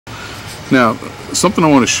Now, something I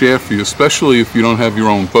want to share for you, especially if you don't have your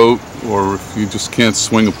own boat or if you just can't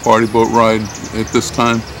swing a party boat ride at this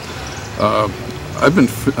time. I've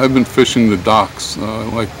been fishing the docks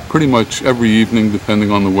like pretty much every evening, depending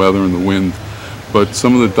on the weather and the wind. But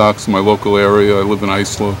some of the docks in my local area, I live in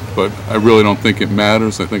Islip, but I really don't think it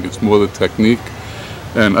matters. I think it's more the technique.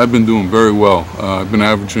 And I've been doing very well. I've been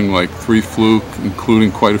averaging like 3 fluke,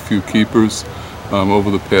 including quite a few keepers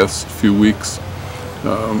over the past few weeks.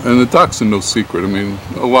 And the docks are no secret. I mean,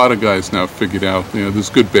 a lot of guys now figured out, there's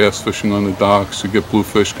good bass fishing on the docks. You get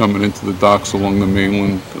bluefish coming into the docks along the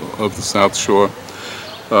mainland of the South Shore.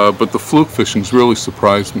 But the fluke fishing's really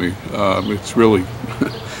surprised me. It's really,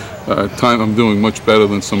 I'm doing much better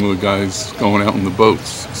than some of the guys going out in the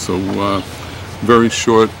boats. So very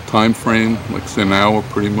short time frame, like say an hour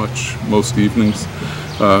pretty much most evenings.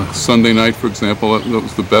 Sunday night, for example, that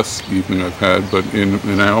was the best evening I've had, but in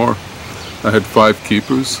an hour I had 5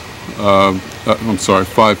 keepers. I'm sorry,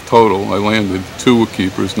 5 total. I landed 2 were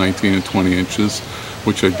keepers, 19 and 20 inches,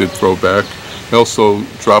 which I did throw back. I also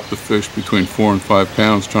dropped the fish between 4 and 5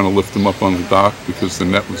 pounds, trying to lift them up on the dock because the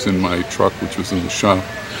net was in my truck, which was in the shop.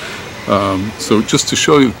 So just to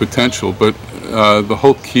show you the potential, but the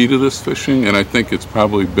whole key to this fishing, and I think it's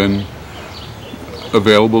probably been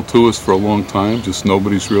available to us for a long time, just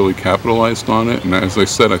nobody's really capitalized on it. And as I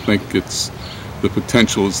said, I think the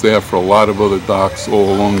potential is there for a lot of other docks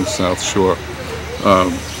all along the South Shore.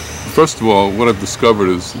 First of all, what I've discovered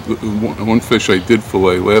is one fish I did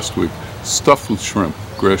fillet last week, stuffed with shrimp,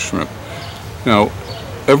 grass shrimp. Now,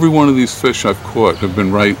 every one of these fish I've caught have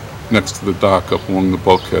been right next to the dock up along the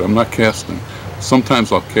bulkhead. I'm not casting.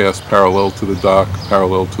 Sometimes I'll cast parallel to the dock,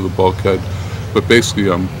 parallel to the bulkhead, but basically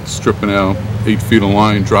I'm stripping out 8 feet of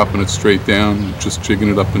line, dropping it straight down, just jigging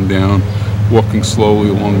it up and down, walking slowly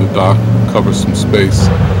along the dock, cover some space.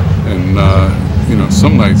 And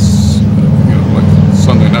some nights, like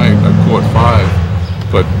Sunday night, I caught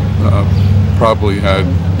 5, but probably had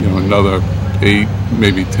another 8,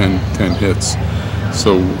 maybe 10 hits.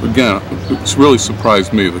 So again, it's really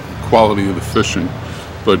surprised me, the quality of the fishing.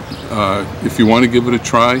 But if you want to give it a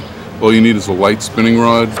try, all you need is a light spinning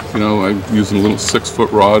rod. I'm using a little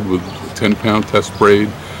 6-foot rod with a 10-pound test braid,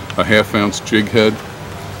 a 1/2 ounce jig head,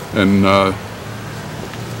 and I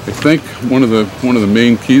think one of the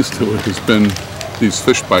main keys to it has been these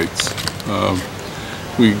fish bites.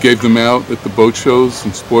 We gave them out at the boat shows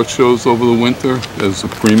and sports shows over the winter as a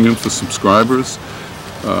premium for subscribers.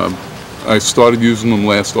 I started using them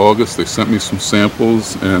last August. They sent me some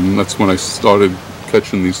samples, and that's when I started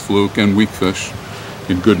catching these fluke and weak fish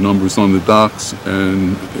in good numbers on the docks,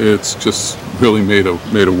 and it's just really made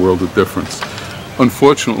a world of difference.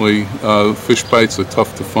 Unfortunately, fish bites are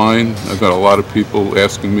tough to find. I've got a lot of people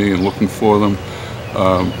asking me and looking for them.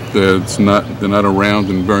 They're not around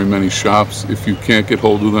in very many shops. If you can't get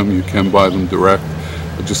hold of them, you can buy them direct.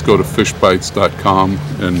 Just go to fishbites.com,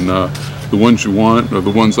 and the ones you want are the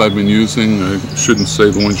ones I've been using. I shouldn't say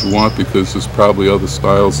the ones you want because there's probably other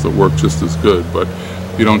styles that work just as good, but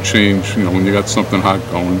you don't change. When you got something hot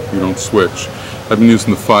going, you don't switch. I've been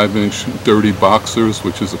using the 5-inch Dirty Boxers,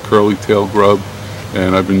 which is a curly tail grub,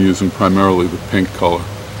 and I've been using primarily the pink color.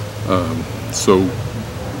 So,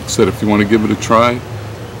 like I said, if you want to give it a try,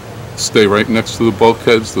 stay right next to the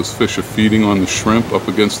bulkheads. Those fish are feeding on the shrimp up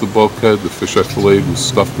against the bulkhead. The fish I filleted was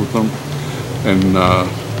stuffed with them. And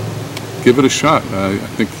give it a shot. I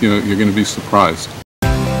think you're going to be surprised.